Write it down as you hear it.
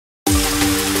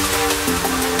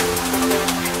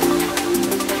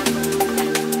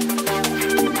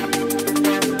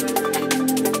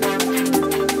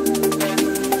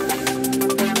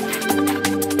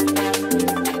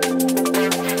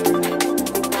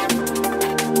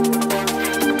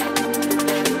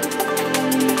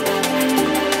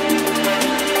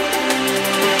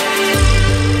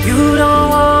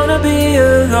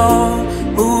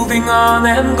on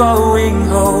and going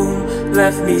home,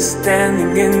 left me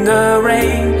standing in the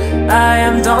rain. I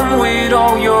am done with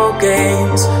all your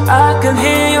games. I can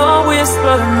hear your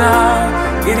whisper now.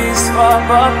 It is far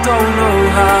but don't know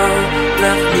how.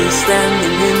 Left me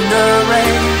standing in the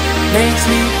rain. Makes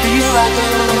me feel like a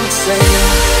old sailor.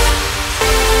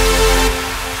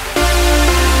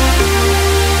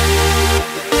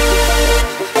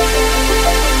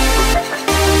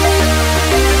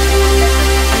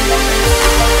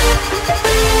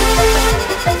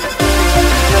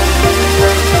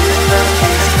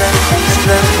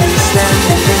 Left me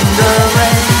standing in the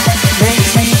rain.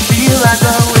 Makes me feel like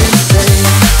a insane.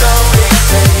 Go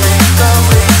insane, go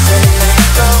insane,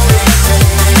 go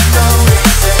insane, go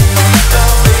insane, go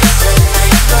insane, go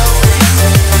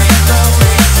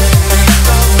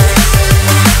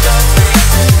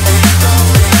insane,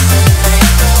 go insane, go insane,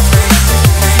 go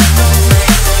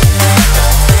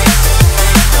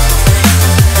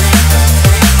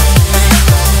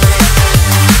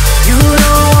You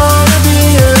don't wanna be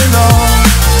alone.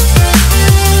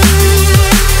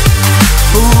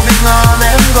 Moving on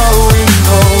and going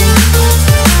home.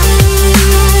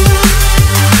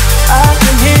 I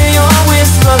can hear your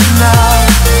whisper now.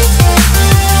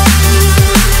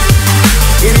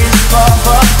 It is far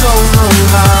but don't know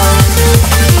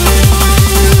how.